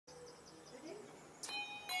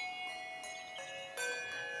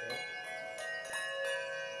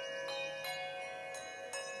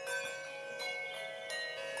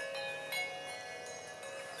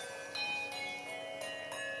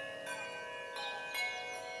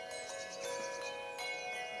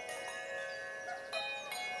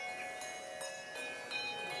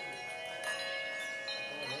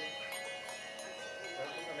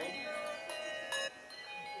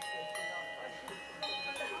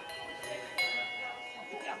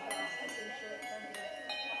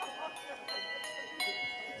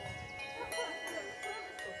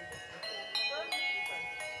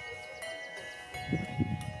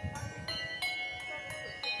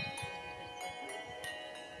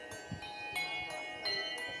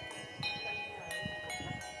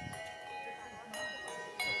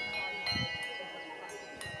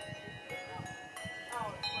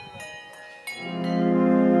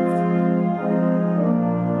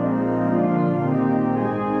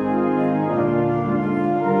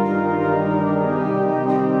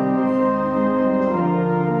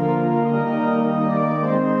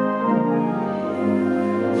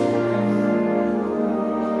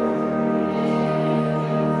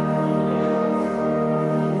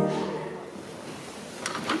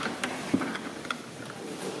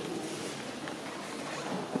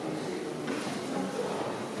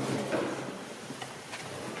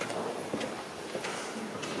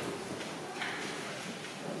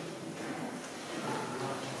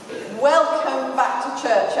Welcome back to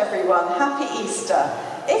church, everyone. Happy Easter.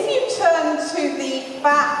 If you turn to the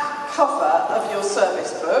back cover of your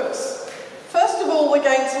service books, first of all, we're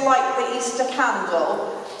going to light the Easter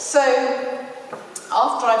candle. So,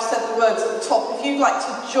 after I've said the words at the top, if you'd like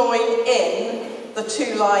to join in the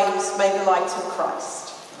two lines, may the light of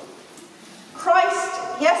Christ.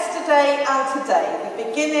 Christ, yesterday and today, the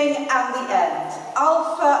beginning and the end,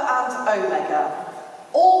 Alpha and Omega.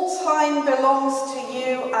 All time belongs to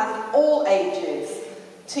you and all ages.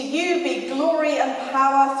 To you be glory and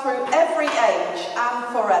power through every age and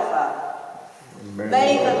forever.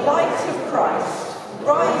 May the light of Christ,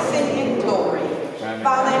 rising in glory,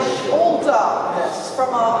 banish all darkness from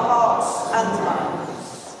our hearts and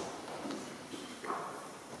minds.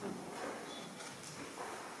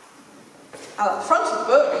 And at the front of the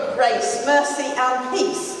book, grace, mercy and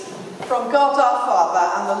peace from God our Father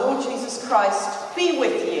and the Lord Jesus Christ be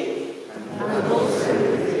with you. And also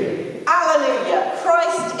with you. Alleluia.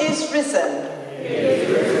 Christ is risen. He is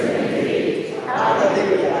risen indeed.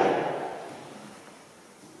 Alleluia.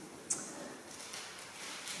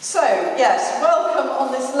 So, yes, welcome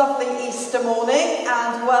on this lovely Easter morning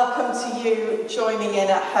and welcome to you joining in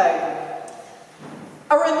at home.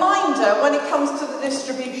 A reminder, when it comes to the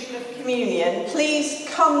distribution of communion, please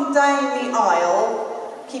come down the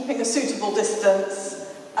aisle, keeping a suitable distance,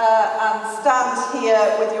 and stand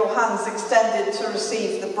here with your hands extended to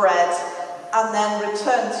receive the bread, and then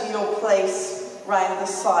return to your place round the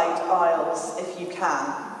side aisles if you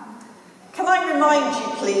can. Can I remind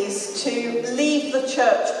you, please, to leave the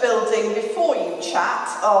church building before you chat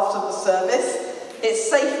after the service. It's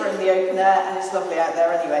safer in the open air and it's lovely out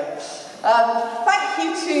there anyway. Thank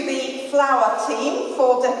you to the flower team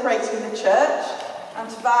for decorating the church, and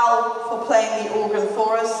to Val for playing the organ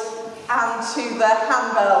for us, and to the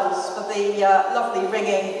handbells for the lovely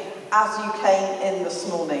ringing as you came in this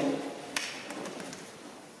morning.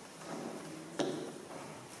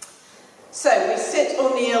 So we sit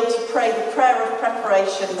or kneel to pray the prayer of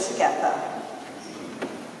preparation together.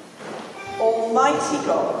 Almighty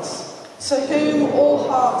God, to whom all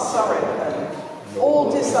hearts are open,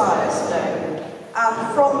 all desires known,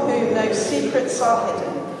 and from whom no secrets are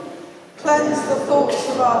hidden, cleanse the thoughts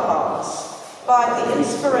of our hearts by the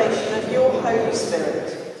inspiration of your Holy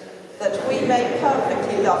Spirit, that we may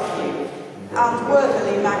perfectly love you and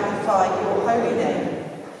worthily magnify your holy name,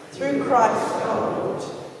 through Christ our Lord.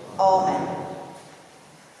 Amen.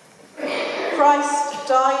 Christ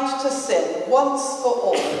died to sin once for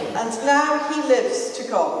all, and now he lives to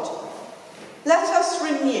God. Let us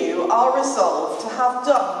renew our resolve to have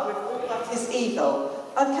done with all that is evil,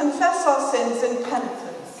 and confess our sins in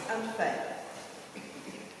penitence and faith.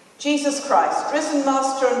 Jesus Christ, risen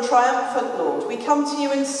Master and triumphant Lord, we come to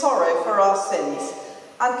you in sorrow for our sins,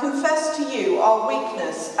 and confess to you our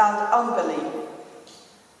weakness and unbelief.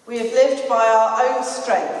 We have lived by our own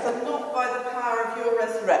strength and not by the power of your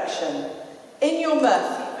resurrection. In your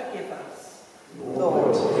mercy, forgive us.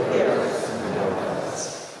 Lord, hear us and help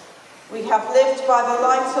us. We have lived by the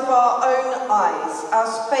light of our own eyes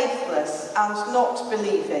as faithless and not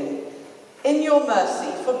believing. In your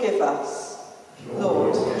mercy, forgive us.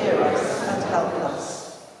 Lord, hear us and help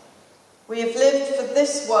us. We have lived for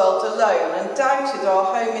this world alone and doubted our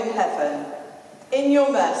home in heaven. In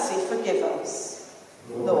your mercy, forgive us.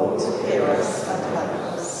 Lord, hear us and help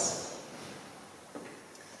us.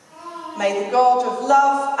 May the God of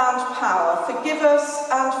love and power forgive us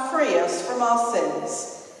and free us from our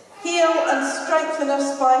sins, heal and strengthen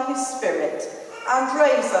us by his Spirit, and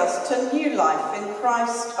raise us to new life in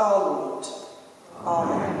Christ our Lord.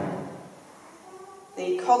 Amen.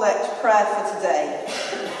 The collect prayer for today.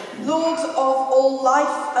 Lord of all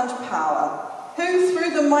life and power, who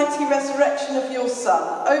through the mighty resurrection of your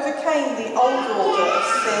Son overcame the old order of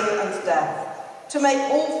sin and death, to make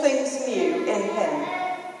all things new in him.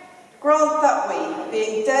 Grant that we,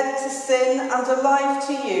 being dead to sin and alive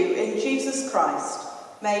to you in Jesus Christ,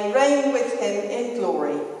 may reign with him in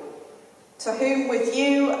glory, to whom with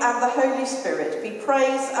you and the Holy Spirit be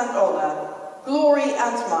praise and honour, glory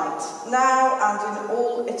and might, now and in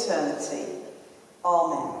all eternity.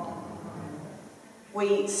 Amen.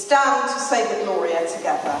 We stand to say the Gloria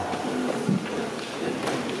together.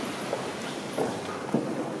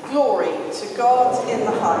 Glory to God in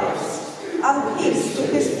the highest, and peace to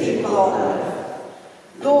his people on earth.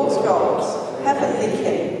 Lord God, heavenly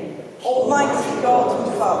King, almighty God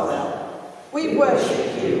and Father, we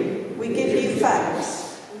worship you, we give you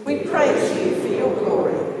thanks, we praise you for your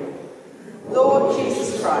glory. Lord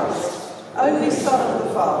Jesus Christ, only Son of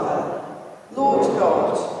the Father, Lord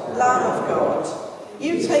God, Lamb of God,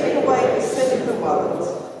 you take away the sin of the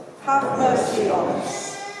world. Have mercy on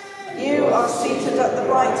us. You are seated at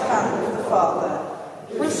the right hand of the Father.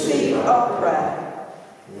 Receive our prayer.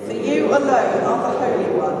 For you alone are the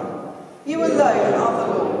Holy One. You alone are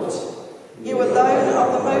the Lord. You alone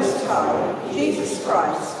are the Most High, Jesus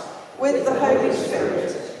Christ, with the Holy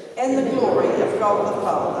Spirit, in the glory of God the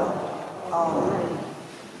Father. Amen.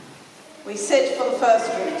 We sit for the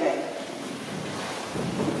first reading.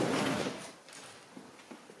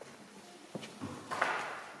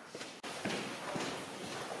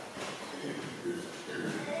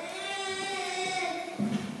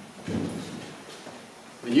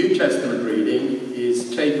 The New Testament reading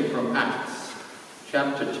is taken from Acts,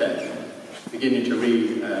 chapter 10, beginning to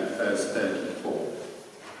read verse 34.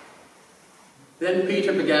 Then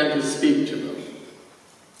Peter began to speak to them.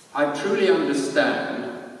 I truly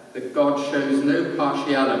understand that God shows no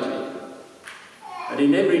partiality, but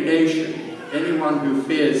in every nation, anyone who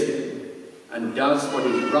fears him and does what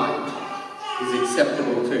is right is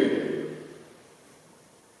acceptable to him.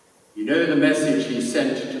 You know the message he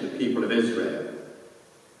sent to the people of Israel,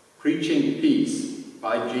 preaching peace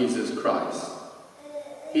by Jesus Christ.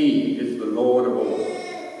 He is the Lord of all.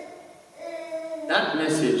 That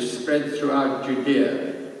message spread throughout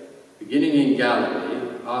Judea, beginning in Galilee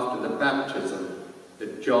after the baptism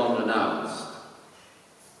that John announced.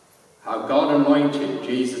 How God anointed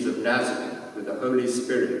Jesus of Nazareth with the Holy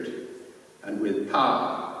Spirit and with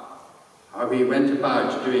power. How he went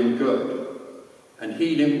about doing good and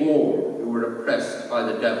healing all who were oppressed by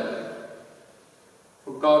the devil.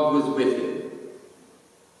 For God was with him.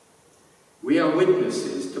 We are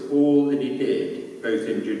witnesses to all that he did, both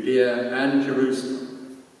in Judea and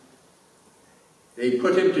Jerusalem. They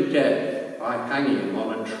put him to death by hanging him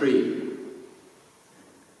on a tree.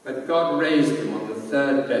 But God raised him on the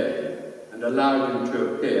third day and allowed him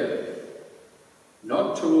to appear,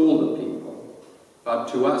 not to all the people, but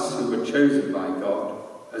to us who were chosen by God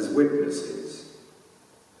as witnesses,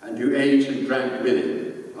 and who ate and drank with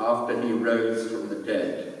him after he rose from the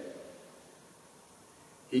dead.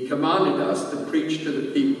 He commanded us to preach to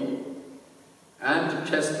the people and to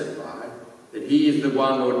testify that he is the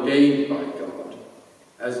one ordained by God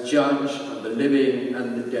as judge of the living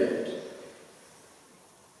and the dead.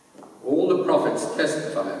 All the prophets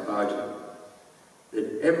testify about him,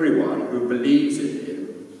 that everyone who believes in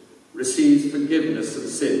him receives forgiveness of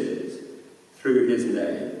sins through his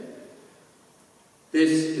name. This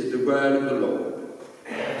is the word of the Lord.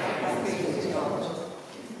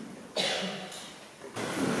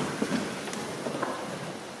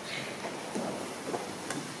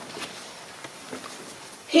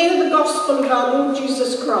 Hear the gospel of our Lord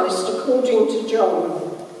Jesus Christ according to John.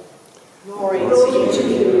 Glory to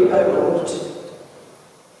you, O Lord.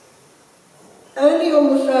 Early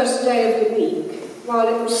on the first day of the week, while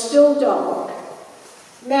it was still dark,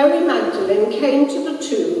 Mary Magdalene came to the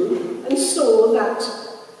tomb and saw that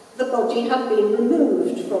the body had been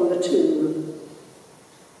removed from the tomb.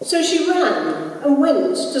 So she ran and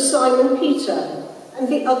went to Simon Peter and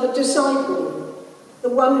the other disciple, the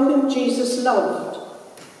one whom Jesus loved,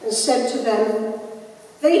 and said to them,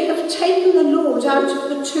 "They have taken the Lord out of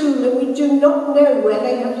the tomb, and we do not know where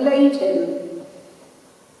they have laid him."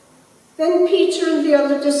 Then Peter and the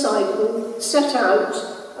other disciple set out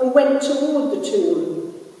and went toward the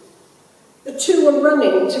tomb. The two were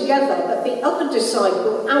running together, but the other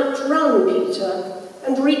disciple outran Peter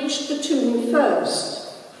and reached the tomb first.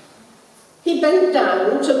 He bent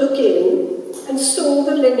down to look in and saw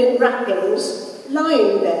the linen wrappings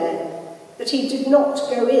lying there, but he did not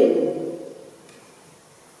go in.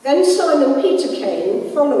 Then Simon Peter came,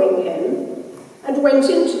 following him, and went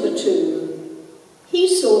into the tomb. He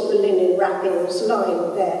saw the linen wrappings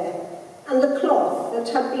lying there, and the cloth that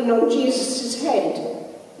had been on Jesus' head,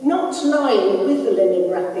 not lying with the linen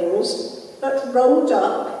wrappings, but rolled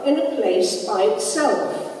up in a place by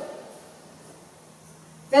itself.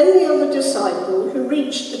 Then the other disciple, who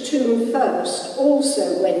reached the tomb first,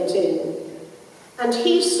 also went in, and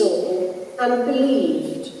he saw and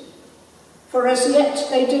believed. For as yet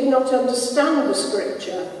they did not understand the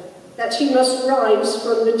scripture, that he must rise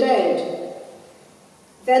from the dead.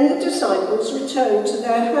 Then the disciples returned to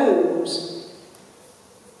their homes.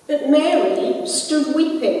 But Mary stood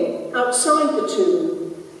weeping outside the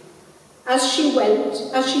tomb. As she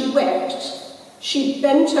wept, she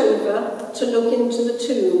bent over to look into the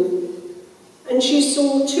tomb, and she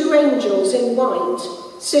saw two angels in white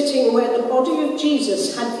sitting where the body of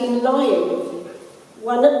Jesus had been lying,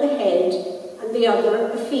 one at the head and the other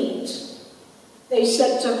at the feet. They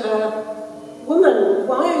said to her, "Woman,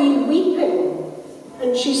 why are you weeping?"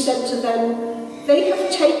 And she said to them, "They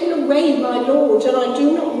have taken away my Lord, and I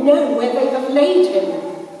do not know where they have laid him."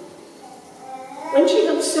 When she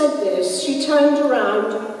had said this, she turned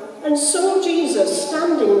around and saw Jesus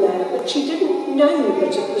standing there, but she didn't know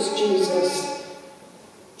that it was Jesus.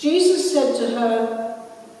 Jesus said to her,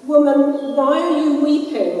 "Woman, why are you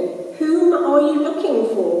weeping? Whom are you looking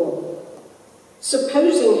for?"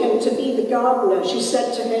 Supposing him to be the gardener, she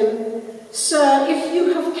said to him, "Sir, if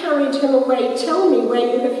you have carried him away, tell me where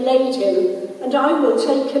you have laid him, and I will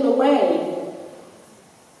take him away."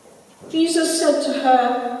 Jesus said to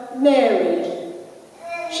her, "Mary."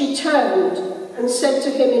 She turned and said to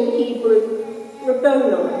him in Hebrew,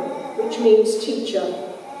 "Rabboni," which means teacher.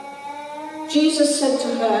 Jesus said to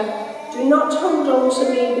her, "Do not hold on to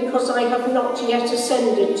me, because I have not yet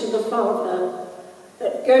ascended to the Father,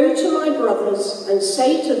 but go to my brothers and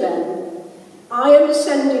say to them, I am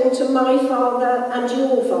ascending to my Father and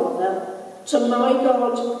your Father, to my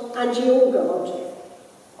God and your God."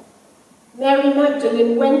 Mary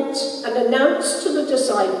Magdalene went and announced to the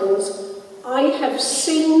disciples, "I have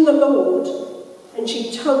seen the Lord," and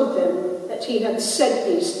she told them that he had said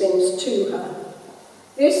these things to her.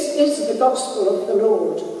 This is the gospel of the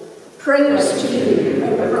Lord. Praise to you,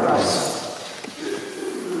 O Christ.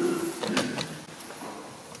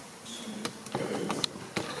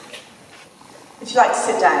 Would you like to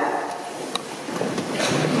sit down?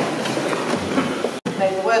 May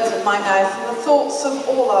the words of my mouth and the thoughts of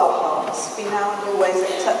all our hearts be now and always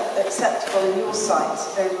acceptable in your sight,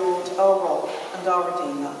 O Lord, our rock and our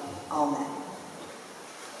Redeemer. Amen.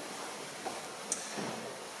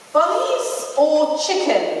 Bunnies or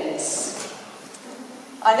chickens?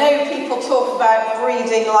 I know people talk about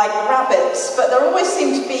breeding like rabbits, but there always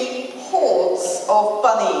seem to be hordes of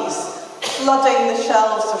bunnies flooding the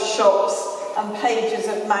shelves of shops and pages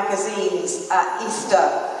of magazines at Easter,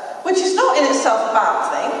 which is not in itself a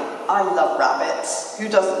bad thing. I love rabbits. Who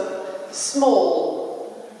doesn't?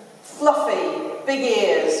 Small, fluffy, big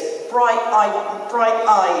ears, bright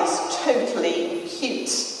eyes, totally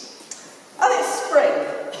cute. And it's spring,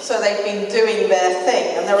 so they've been doing their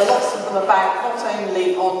thing, and there are lots of them about, not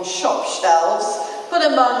only on shop shelves, but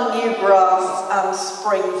among new grass and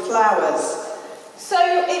spring flowers. So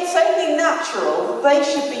it's only natural they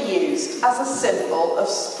should be used as a symbol of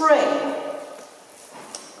spring.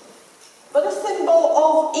 But a symbol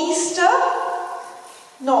of Easter?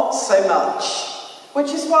 Not so much.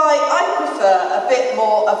 Which is why I prefer a bit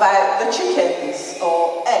more about the chickens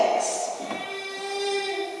or eggs.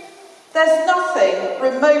 There's nothing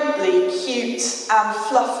remotely cute and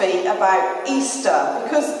fluffy about Easter,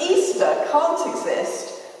 because Easter can't exist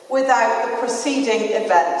without the preceding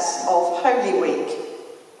events of Holy Week.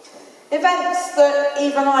 Events that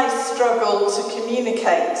even I struggle to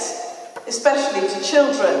communicate, especially to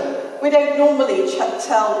children. We don't normally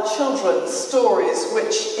tell children stories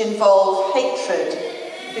which involve hatred,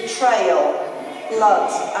 betrayal,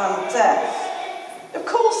 blood and death. Of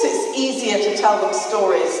course it's easier to tell them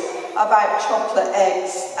stories about chocolate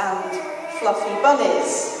eggs and fluffy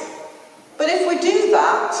bunnies. But if we do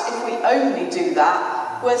that, if we only do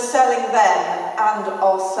that, we're selling them and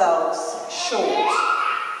ourselves short.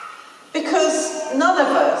 Because none of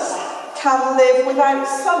us can live without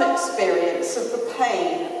some experience of the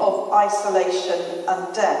pain of isolation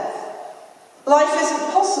and death. Life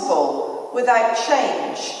isn't possible without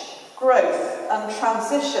change, growth and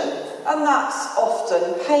transition, and that's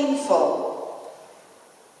often painful.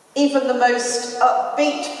 Even the most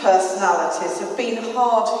upbeat personalities have been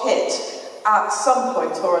hard hit at some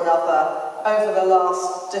point or another over the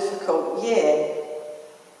last difficult year.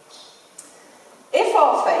 If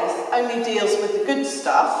our faith only deals with the good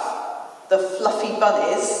stuff, the fluffy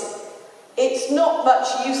bunnies, it's not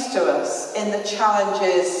much use to us in the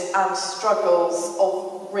challenges and struggles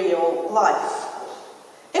of real life.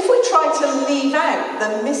 If we try to leave out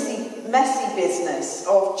the messy business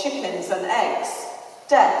of chickens and eggs,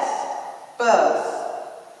 death, birth,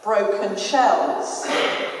 broken shells,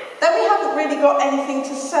 then we haven't really got anything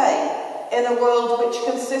to say in a world which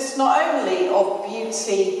consists not only of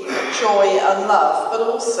beauty, joy and love, but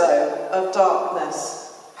also of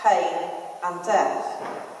darkness, pain and death.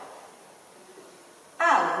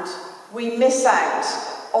 And we miss out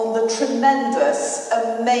on the tremendous,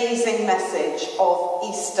 amazing message of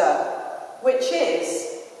Easter, which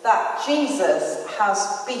is that Jesus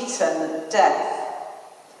has beaten death.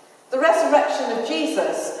 The resurrection of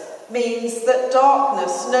Jesus means that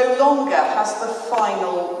darkness no longer has the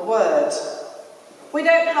final word. We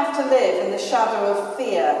don't have to live in the shadow of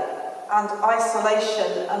fear and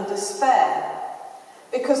isolation and despair,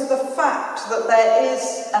 because the fact that there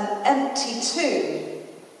is an empty tomb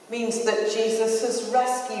means that Jesus has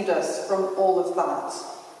rescued us from all of that.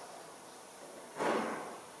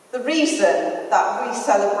 The reason that we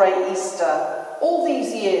celebrate Easter all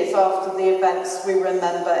these years after the events we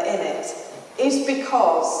remember in it is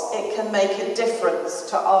because it can make a difference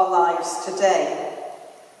to our lives today.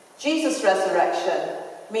 Jesus' resurrection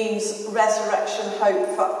means resurrection hope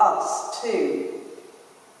for us too.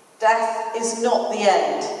 Death is not the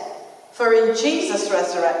end, for in Jesus'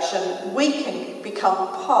 resurrection we can become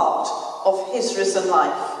part of his risen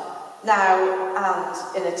life, now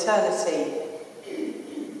and in eternity.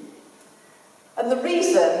 And the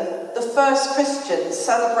reason the first Christians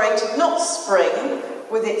celebrated not spring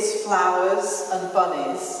with its flowers and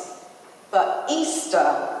bunnies, but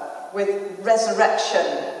Easter with resurrection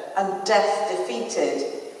and death defeated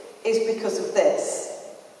is because of this.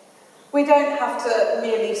 We don't have to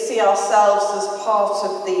merely see ourselves as part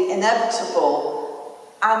of the inevitable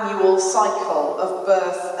annual cycle of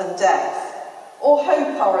birth and death, or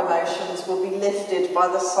hope our emotions will be lifted by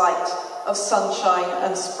the sight of sunshine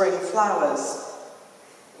and spring flowers.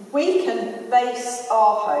 We can base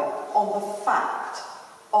our hope on the fact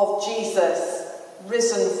of Jesus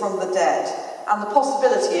risen from the dead and the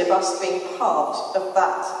possibility of us being part of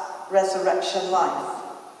that resurrection life.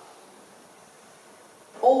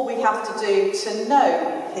 All we have to do to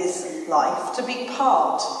know his life, to be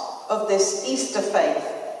part of this Easter faith,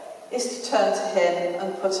 is to turn to him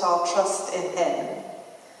and put our trust in him.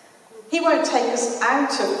 He won't take us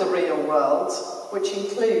out of the real world, which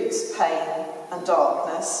includes pain and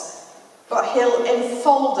darkness, but he'll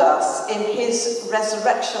enfold us in his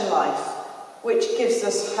resurrection life, which gives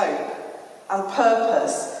us hope and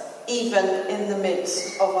purpose even in the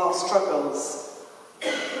midst of our struggles.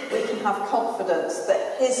 We can have confidence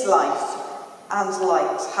that his life and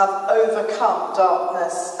light have overcome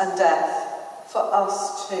darkness and death for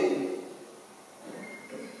us too.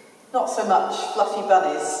 Not so much fluffy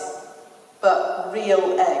bunnies, but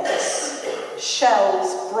real eggs,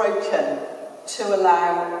 shells broken to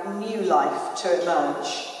allow new life to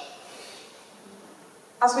emerge.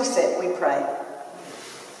 As we sit, we pray.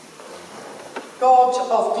 God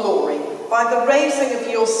of glory, by the raising of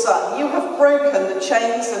your Son, you have broken the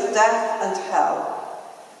chains of death and hell.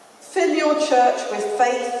 Fill your church with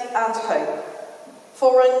faith and hope,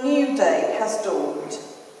 for a new day has dawned,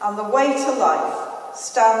 and the way to life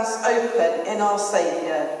stands open in our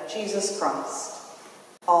Saviour, Jesus Christ.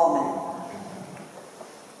 Amen.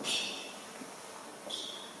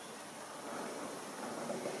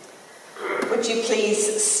 Would you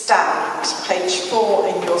please stand, page 4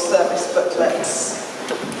 in your service booklets.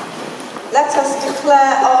 Let us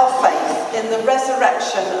declare our faith in the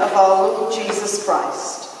resurrection of our Lord Jesus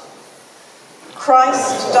Christ.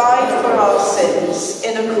 Christ died for our sins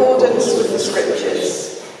in accordance with the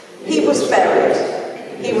Scriptures. He was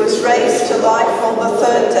buried. He was raised to life on the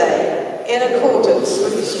third day in accordance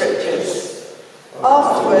with the Scriptures.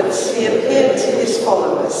 Afterwards he appeared to his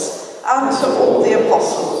followers and to all the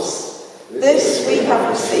apostles. This we have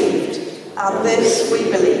received, and this we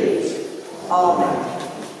believe. Amen.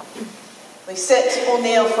 We sit or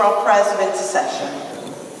kneel for our prayers of intercession.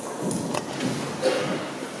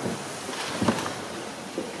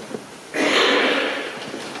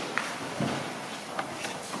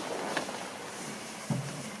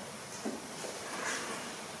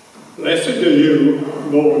 Blessed are you,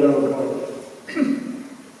 Lord our God.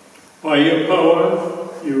 By your power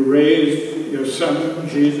you raised your Son,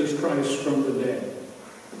 Jesus Christ, from the dead.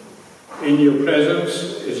 In your presence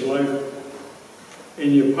is life.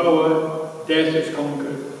 In your power, death is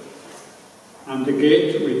conquered, and the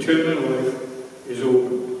gate to eternal life is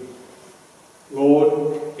open.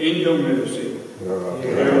 Lord, in your mercy,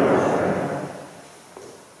 hear us.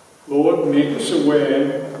 Lord, make us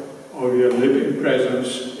aware of your living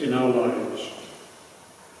presence in our lives.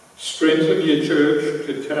 Strengthen your church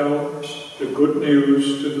to tell the good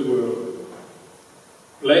news to the world.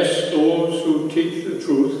 Bless those who teach the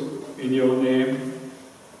truth in your name,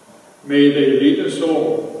 May they lead us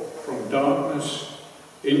all from darkness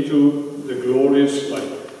into the glorious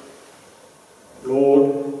light.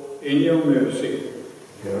 Lord, in your mercy,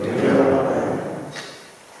 hear our prayer.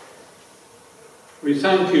 We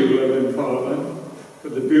thank you, Reverend Father, for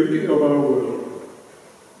the beauty of our world.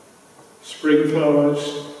 Spring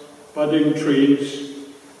flowers, budding trees,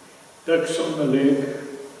 ducks on the lake,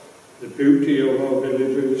 the beauty of our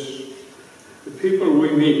villages, the people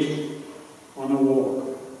we meet on a walk.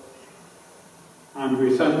 And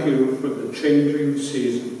we thank you for the changing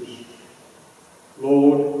seasons.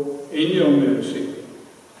 Lord, in your mercy,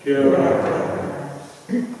 hear our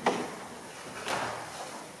prayer.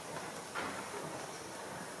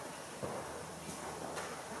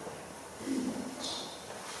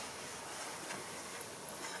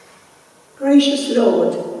 Gracious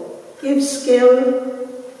Lord, give skill,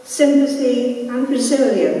 sympathy and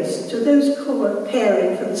resilience to those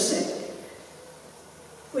caring for the sick.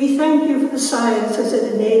 We thank you for the sciences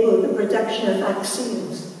that enable the production of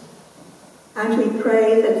vaccines, and we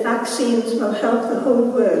pray that vaccines will help the whole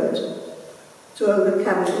world to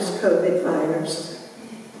overcome this COVID virus.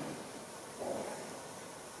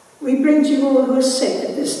 We bring to you all who are sick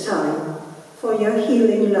at this time for your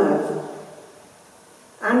healing love.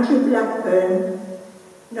 Andrew Blackburn,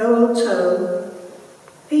 Noel Toe,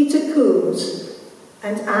 Peter Coombs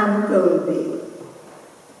and Anne Goldby.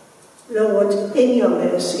 Lord, in your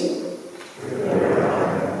mercy.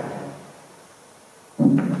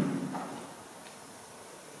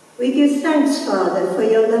 We give thanks, Father, for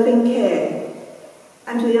your loving care,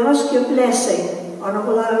 and we ask your blessing on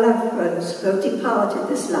all our loved ones who have departed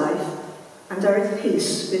this life and are at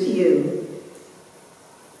peace with you.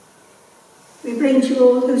 We bring to you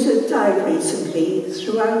all those who have died recently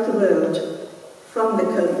throughout the world from the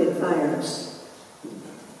COVID virus.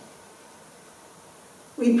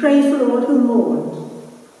 We pray for all who mourn,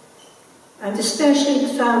 and especially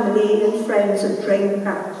the family and friends of Drain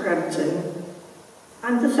Brampton,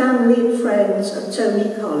 and the family and friends of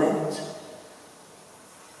Tony Collett.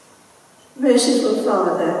 Merciful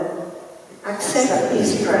Father, accept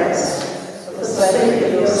these prayers for the sake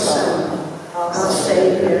of your Son, our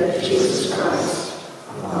Saviour, Jesus Christ.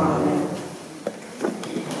 Amen.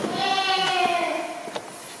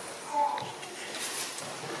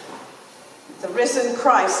 The risen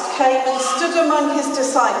Christ came and stood among his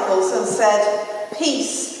disciples and said,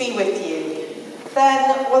 "Peace be with you."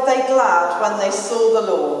 Then were they glad when they saw the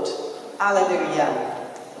Lord. Alleluia.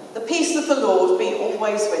 The peace of the Lord be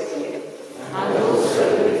always with you. And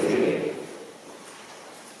also with you.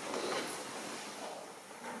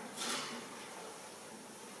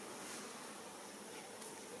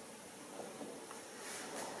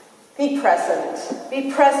 Be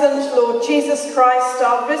present, Lord Jesus Christ,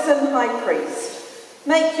 our risen high priest.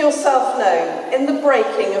 Make yourself known in the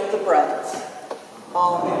breaking of the bread.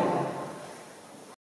 Amen.